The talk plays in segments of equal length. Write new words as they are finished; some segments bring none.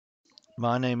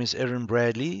My name is Erin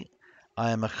Bradley.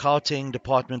 I am a Gauteng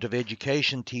Department of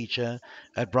Education teacher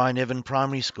at Brian Evan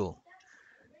Primary School.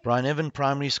 Brian Evan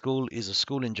Primary School is a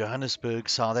school in Johannesburg,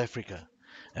 South Africa,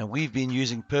 and we've been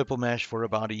using Purple Mash for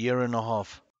about a year and a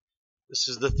half. This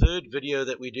is the third video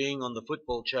that we're doing on the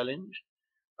football challenge.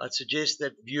 I'd suggest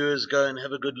that viewers go and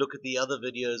have a good look at the other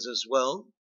videos as well.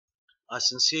 I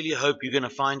sincerely hope you're going to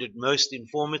find it most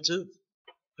informative.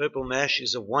 Purple Mash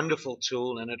is a wonderful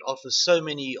tool and it offers so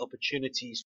many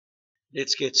opportunities.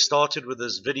 Let's get started with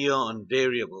this video on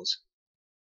variables.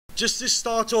 Just to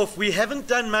start off, we haven't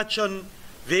done much on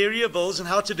variables and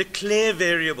how to declare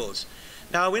variables.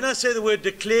 Now, when I say the word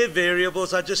declare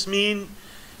variables, I just mean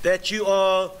that you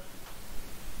are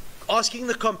asking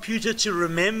the computer to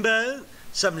remember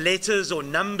some letters or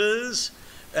numbers.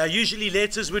 Usually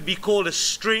letters would be called a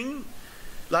string.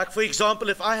 Like, for example,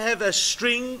 if I have a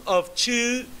string of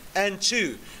 2 and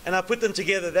 2 and I put them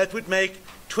together, that would make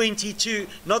 22,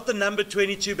 not the number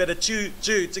 22, but a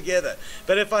 2 together.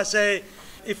 But if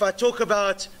I talk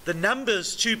about the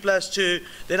numbers 2 plus 2,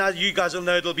 then you guys will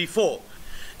know it'll be 4.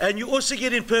 And you also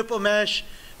get in Purple Mash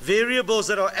variables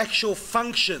that are actual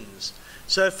functions.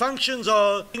 So functions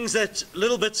are things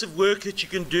little bits of work that you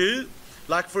can do.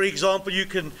 Like, for example, you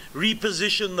can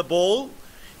reposition the ball.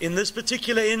 In this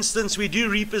particular instance, we do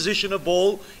reposition a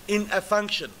ball in a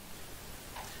function.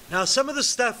 Now, some of the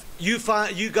stuff you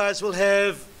guys will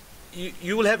have,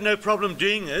 you will have no problem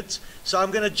doing it. So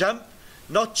I'm going to jump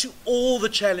not to all the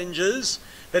challenges,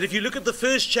 but if you look at the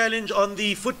first challenge on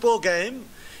the football game,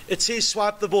 it says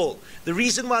swipe the ball. The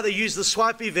reason why they use the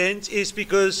swipe event is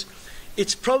because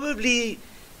it's probably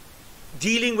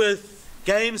dealing with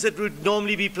games that would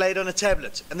normally be played on a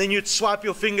tablet. And then you'd swipe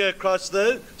your finger across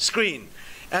the screen,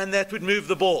 and that would move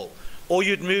the ball, or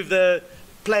you'd move the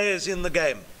players in the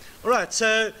game. All right,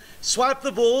 so swipe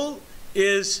the ball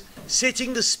is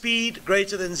setting the speed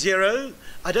greater than 0.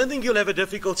 I don't think you'll have a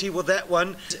difficulty with that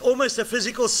one. It's almost a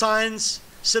physical science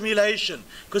simulation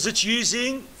because it's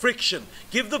using friction.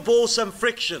 Give the ball some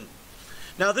friction.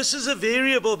 Now, this is a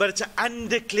variable, but it's an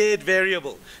undeclared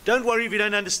variable. Don't worry if you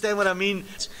don't understand what I mean,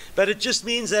 but it just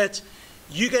means that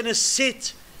you're going to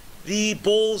set the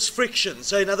ball's friction.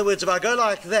 So in other words, if I go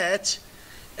like that,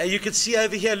 you can see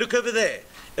over here, look over there.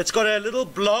 It's got a little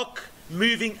block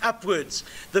moving upwards.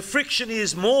 The friction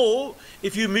is more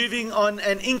if you're moving on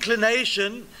an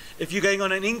inclination, if you're going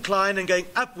on an incline and going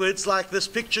upwards like this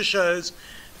picture shows.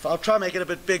 If I'll try and make it a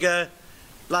bit bigger,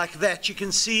 like that, you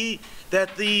can see that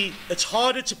it's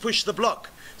harder to push the block.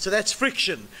 So that's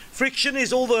friction. Friction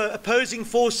is all the opposing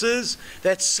forces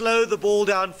that slow the ball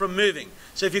down from moving.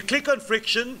 So if you click on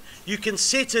friction, you can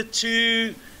set it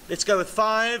to, let's go with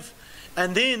 5.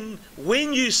 And then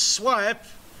when you swipe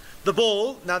the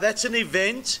ball, now that's an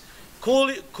event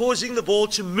causing the ball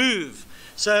to move.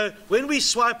 So when we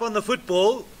swipe on the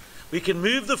football, we can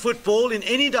move the football in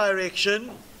any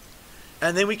direction,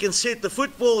 and then we can set the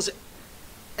football's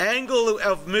angle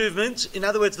of movement, in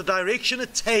other words, the direction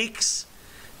it takes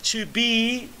to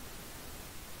be,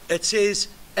 it says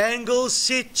angle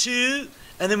set to,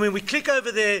 and then when we click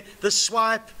over there, the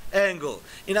swipe angle.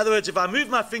 In other words, if I move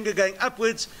my finger going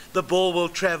upwards, the ball will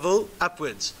travel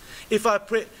upwards. If I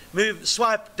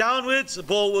swipe downwards, the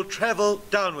ball will travel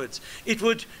downwards. It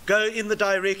would go in the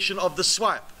direction of the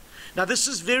swipe. Now, this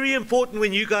is very important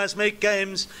when you guys make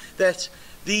games, that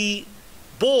the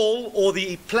ball or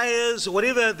the players or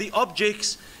whatever the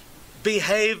objects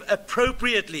behave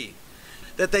appropriately,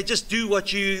 that they just do what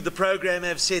the program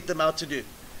have set them out to do.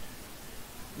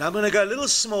 Now I'm going to go a little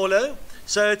smaller.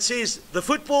 So it says the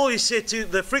football is set to,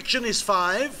 the friction is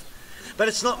 5, but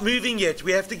it's not moving yet.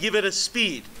 We have to give it a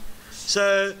speed.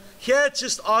 So here it's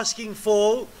just asking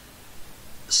for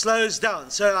slows down.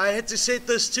 So I had to set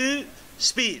this to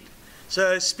speed.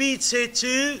 So speed set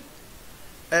to,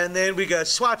 and then we go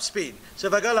swipe speed. So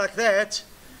if I go like that,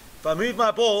 if I move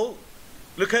my ball,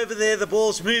 look over there, the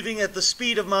ball's moving at the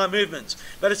speed of my movement.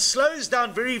 But it slows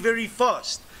down very, very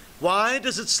fast. Why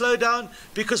does it slow down?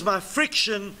 Because my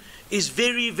friction is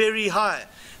very, very high.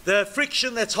 The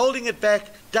friction that's holding it back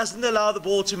doesn't allow the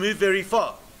ball to move very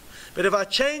far. But if I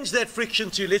change that friction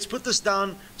to, let's put this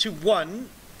down to 1,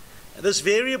 this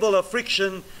variable of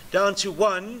friction down to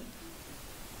 1,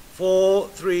 4,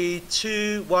 3,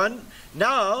 2, 1.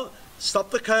 Now, stop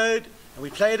the code, and we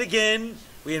play it again.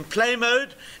 We're in play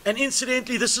mode, and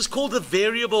incidentally, this is called the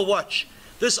variable watch.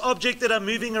 This object that I'm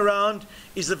moving around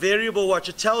is the variable watch.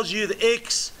 It tells you the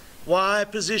X, Y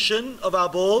position of our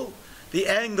ball, the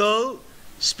angle,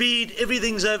 speed,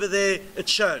 everything's over there,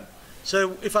 it's shown.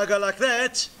 So if I go like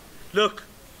that, look,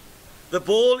 the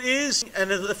ball is, and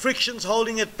the friction's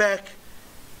holding it back.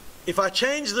 If I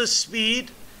change the speed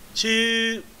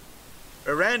to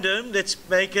a random, let's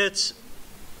make it,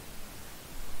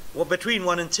 well, between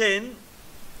 1 and 10.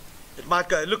 It might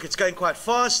go, look, it's going quite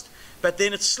fast, but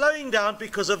then it's slowing down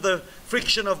because of the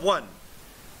friction of 1.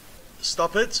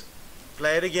 Stop it,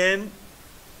 play it again.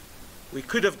 We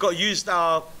could have used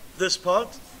this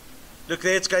part. Look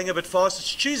there, it's going a bit fast.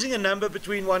 It's choosing a number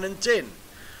between 1 and 10.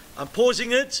 I'm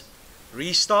pausing it,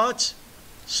 restart,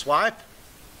 swipe.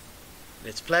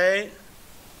 Let's play,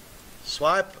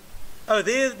 swipe. Oh,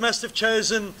 there it must have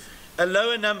chosen a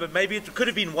lower number. Maybe it could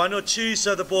have been 1 or 2,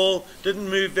 so the ball didn't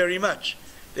move very much.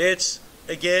 That's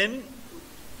again.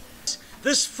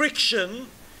 This friction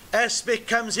aspect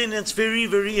comes in, and it's very,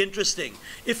 very interesting.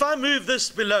 If I move this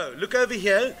below, look over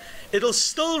here, it'll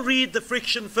still read the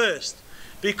friction first,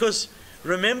 because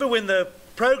remember, when the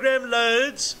program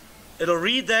loads, it'll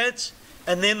read that,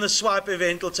 and then the swipe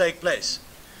event will take place.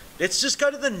 Let's just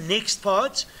go to the next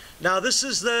part. Now this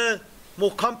is the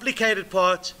more complicated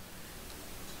part.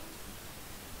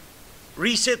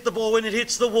 Reset the ball when it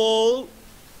hits the wall.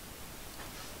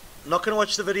 Not going to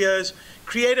watch the videos.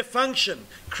 Create a function.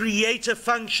 Create a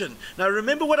function. Now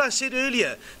remember what I said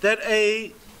earlier, that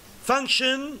a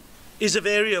function is a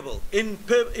variable. In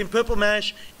Purple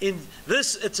Mash, in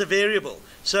this, it's a variable.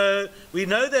 So we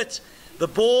know that the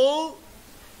ball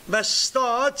must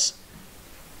start,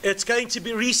 it's going to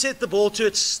be reset the ball to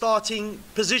its starting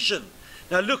position.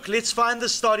 Now look, let's find the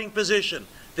starting position.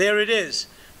 There it is.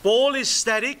 Ball is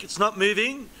static, it's not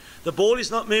moving. The ball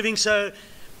is not moving, so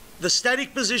the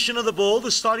static position of the ball,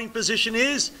 the starting position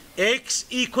is x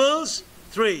equals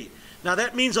 3. Now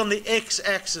that means on the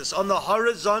x-axis, on the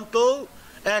horizontal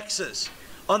axis.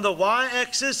 On the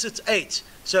y-axis, it's 8.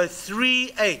 So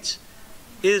 3, 8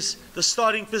 is the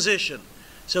starting position.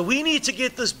 So we need to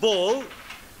get this ball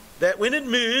that when it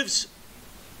moves,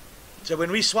 so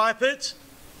when we swipe it,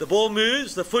 the ball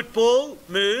moves, the football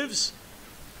moves,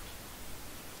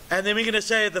 and then we're going to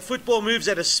say the football moves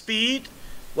at a speed.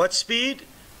 What speed?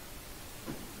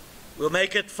 We'll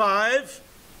make it 5.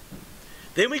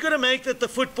 Then we're going to make that the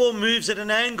football moves at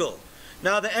an angle.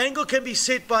 Now the angle can be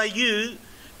set by you,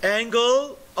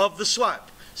 angle of the swipe.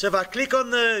 So if I click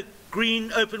on the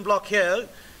green open block here,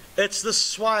 it's the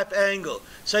swipe angle.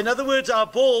 So in other words, our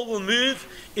ball will move.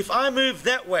 If I move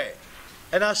that way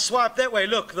and I swipe that way,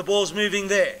 look, the ball's moving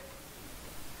there.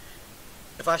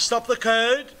 If I stop the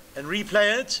code and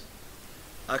replay it,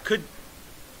 I could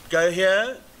go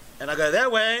here and I go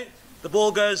that way, the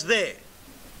ball goes there.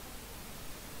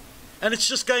 And it's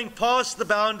just going past the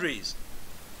boundaries.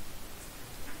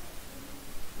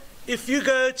 If you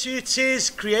go to, it says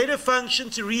create a function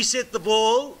to reset the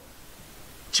ball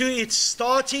to its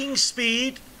starting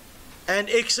speed and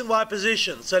x and y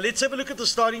position. So let's have a look at the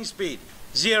starting speed.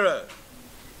 0.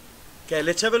 Okay,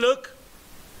 let's have a look.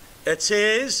 It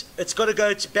says it's got to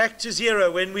go back to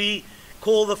 0 when we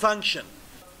call the function.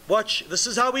 Watch, this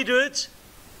is how we do it.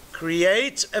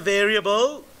 Create a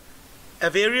variable. A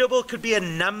variable could be a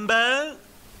number,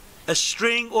 a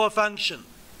string, or a function.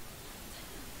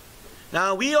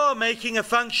 Now we are making a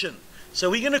function, so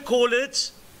we're going to call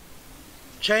it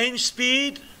change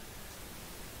speed,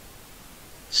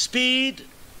 speed.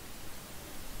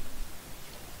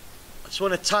 I just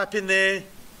want to type in there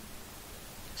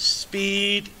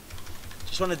speed.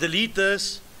 Just want to delete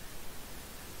this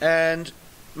and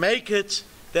make it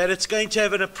that it's going to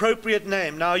have an appropriate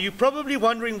name. Now you're probably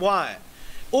wondering why.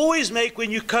 Always make,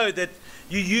 when you code, that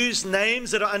you use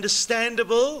names that are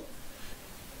understandable.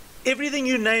 Everything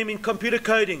you name in computer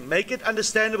coding, make it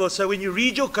understandable, so when you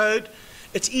read your code,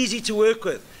 it's easy to work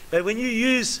with. But when you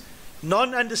use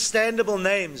non-understandable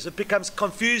names, it becomes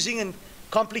confusing and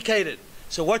complicated.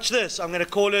 So watch this. I'm going to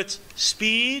call it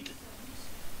speed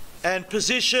and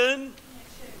position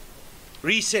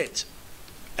reset.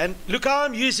 And look how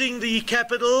I'm using the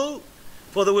capital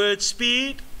for the word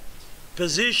speed,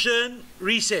 position,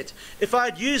 reset. If I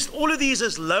had used all of these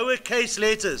as lowercase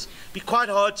letters, it'd be quite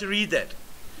hard to read that.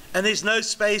 And there's no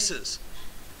spaces.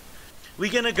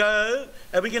 We're going to go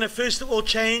and we're going to first of all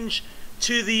change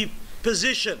to the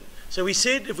position. So we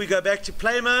said if we go back to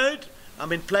play mode,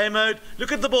 I'm in play mode.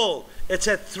 Look at the ball. It's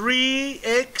at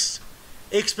 3x,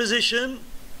 x position,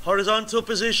 horizontal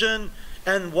position,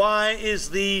 and y is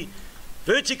the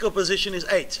vertical position is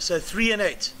 8. So 3 and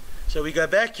 8. So we go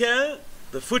back here,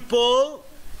 the football,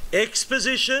 x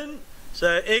position.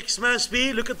 So x must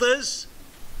be, look at this,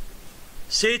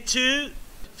 set to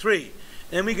 3.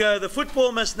 Then we go, the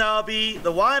football must now be,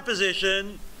 the y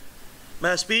position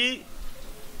must be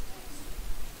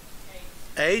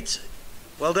 8.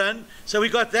 Well done. So we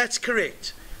got that's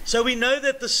correct. So we know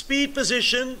that the speed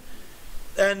position,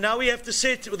 and now we have to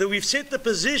set, we've set the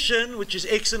position, which is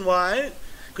x and y,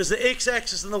 because the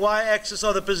x-axis and the y-axis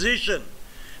are the position.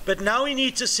 But now we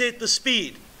need to set the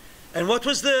speed. And what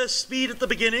was the speed at the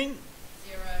beginning?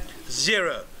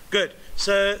 0. Good.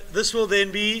 So this will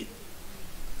then be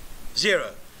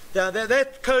 0. Now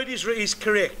that code is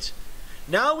correct.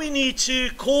 Now we need to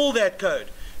call that code.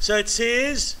 So it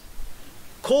says,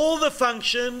 call the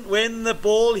function when the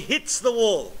ball hits the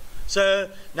wall. So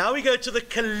now we go to the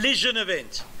collision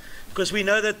event, because we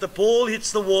know that the ball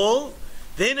hits the wall,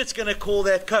 then it's going to call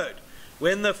that code.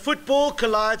 When the football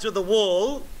collides with the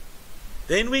wall,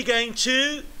 then we're going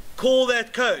to call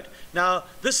that code. Now,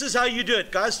 this is how you do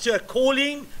it, guys, to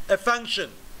calling a function.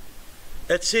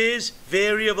 It says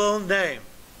variable name,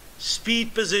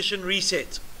 speed position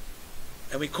reset,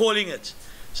 and we're calling it.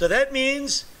 So that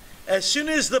means as soon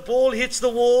as the ball hits the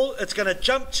wall, it's going to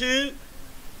jump to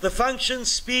the function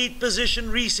speed position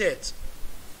reset.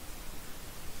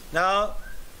 Now,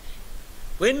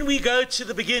 when we go to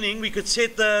the beginning, we could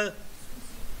set the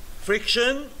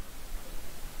friction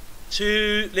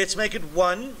to, let's make it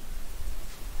 1,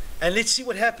 and let's see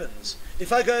what happens.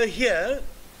 If I go here,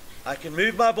 I can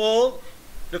move my ball.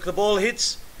 Look, the ball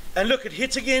hits, and look, it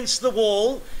hits against the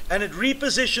wall, and it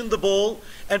repositioned the ball,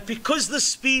 and because the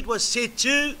speed was set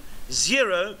to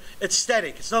 0, it's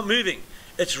static, it's not moving,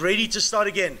 it's ready to start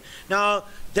again. Now,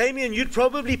 Damien, you'd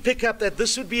probably pick up that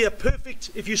this would be a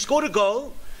perfect, if you scored a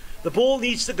goal, the ball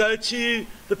needs to go to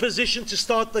the position to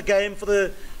start the game for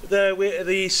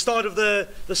the start of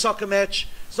the soccer match.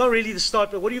 It's not really the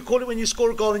start, but what do you call it when you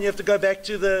score a goal and you have to go back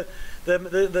to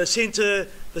the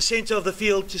center of the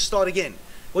field to start again?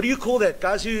 What do you call that,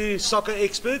 guys who soccer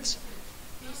experts?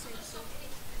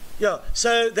 Yeah,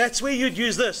 so that's where you'd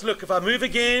use this. Look, if I move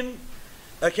again,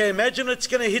 okay, imagine it's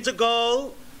going to hit a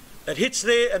goal, it hits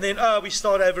there, and then, we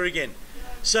start over again.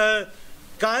 So,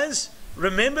 guys,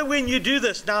 remember when you do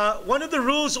this. Now, one of the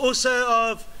rules also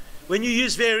of when you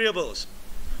use variables,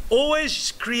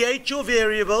 always create your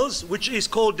variables, which is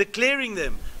called declaring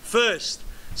them first.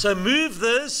 So move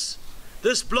this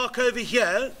block over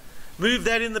here, move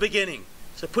that in the beginning.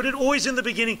 So put it always in the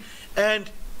beginning,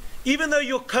 and even though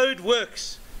your code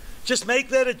works, just make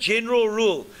that a general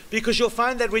rule, because you'll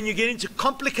find that when you get into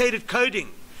complicated coding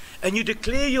and you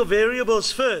declare your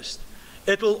variables first,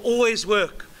 it will always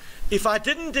work. If I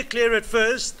didn't declare it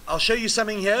first, I'll show you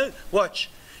something here. Watch.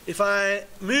 If I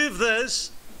move this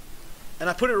and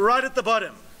I put it right at the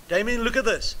bottom, Damien, look at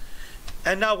this.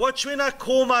 And now watch when I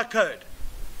call my code.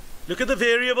 Look at the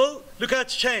variable. Look how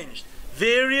it's changed.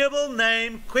 Variable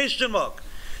name question mark.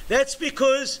 That's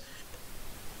because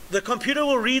the computer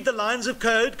will read the lines of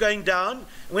code going down.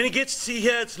 When it gets to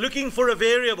here, it's looking for a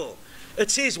variable.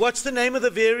 It says, what's the name of the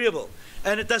variable?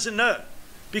 And it doesn't know,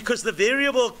 because the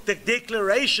variable, the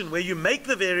declaration where you make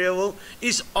the variable,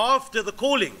 is after the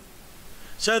calling.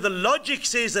 So the logic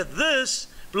says that this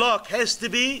block has to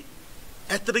be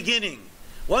at the beginning.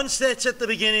 Once that's at the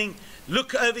beginning,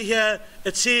 look over here,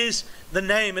 it says the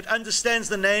name. It understands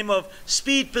the name of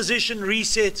speed position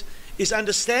reset is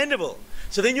understandable.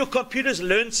 So then your computer's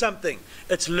learned something.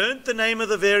 It's learned the name of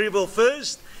the variable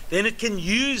first, then it can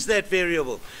use that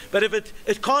variable. But if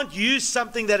it can't use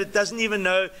something that it doesn't even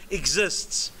know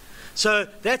exists. So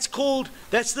that's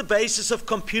the basis of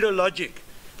computer logic,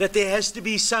 that there has to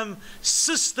be some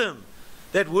system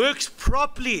that works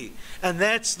properly, and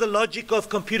that's the logic of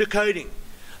computer coding.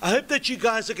 I hope that you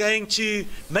guys are going to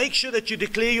make sure that you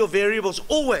declare your variables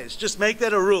always. Just make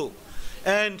that a rule.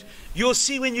 And you'll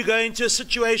see when you go into a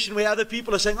situation where other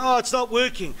people are saying, oh, it's not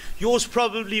working, yours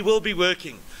probably will be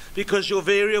working, because your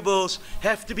variables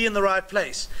have to be in the right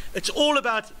place. It's all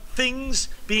about things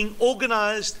being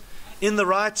organized in the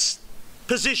right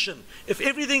position. If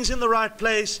everything's in the right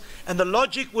place and the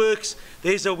logic works,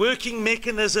 there's a working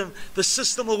mechanism, the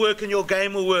system will work and your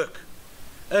game will work.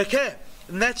 Okay,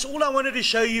 and that's all I wanted to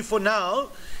show you for now.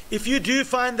 If you do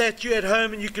find that you're at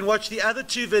home and you can watch the other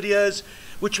 2 videos,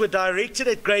 which were directed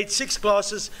at grade 6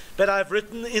 classes, but I've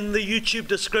written in the YouTube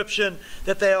description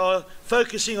that they are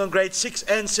focusing on grade 6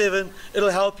 and 7,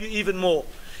 it'll help you even more.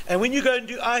 And when you go and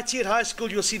do IT at high school,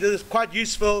 you'll see that it's quite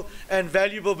useful and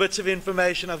valuable bits of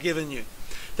information I've given you.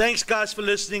 Thanks, guys, for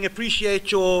listening.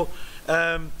 Appreciate your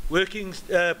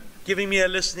giving me a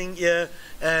listening ear,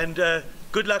 and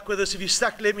good luck with this. If you're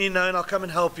stuck, let me know and I'll come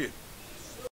and help you.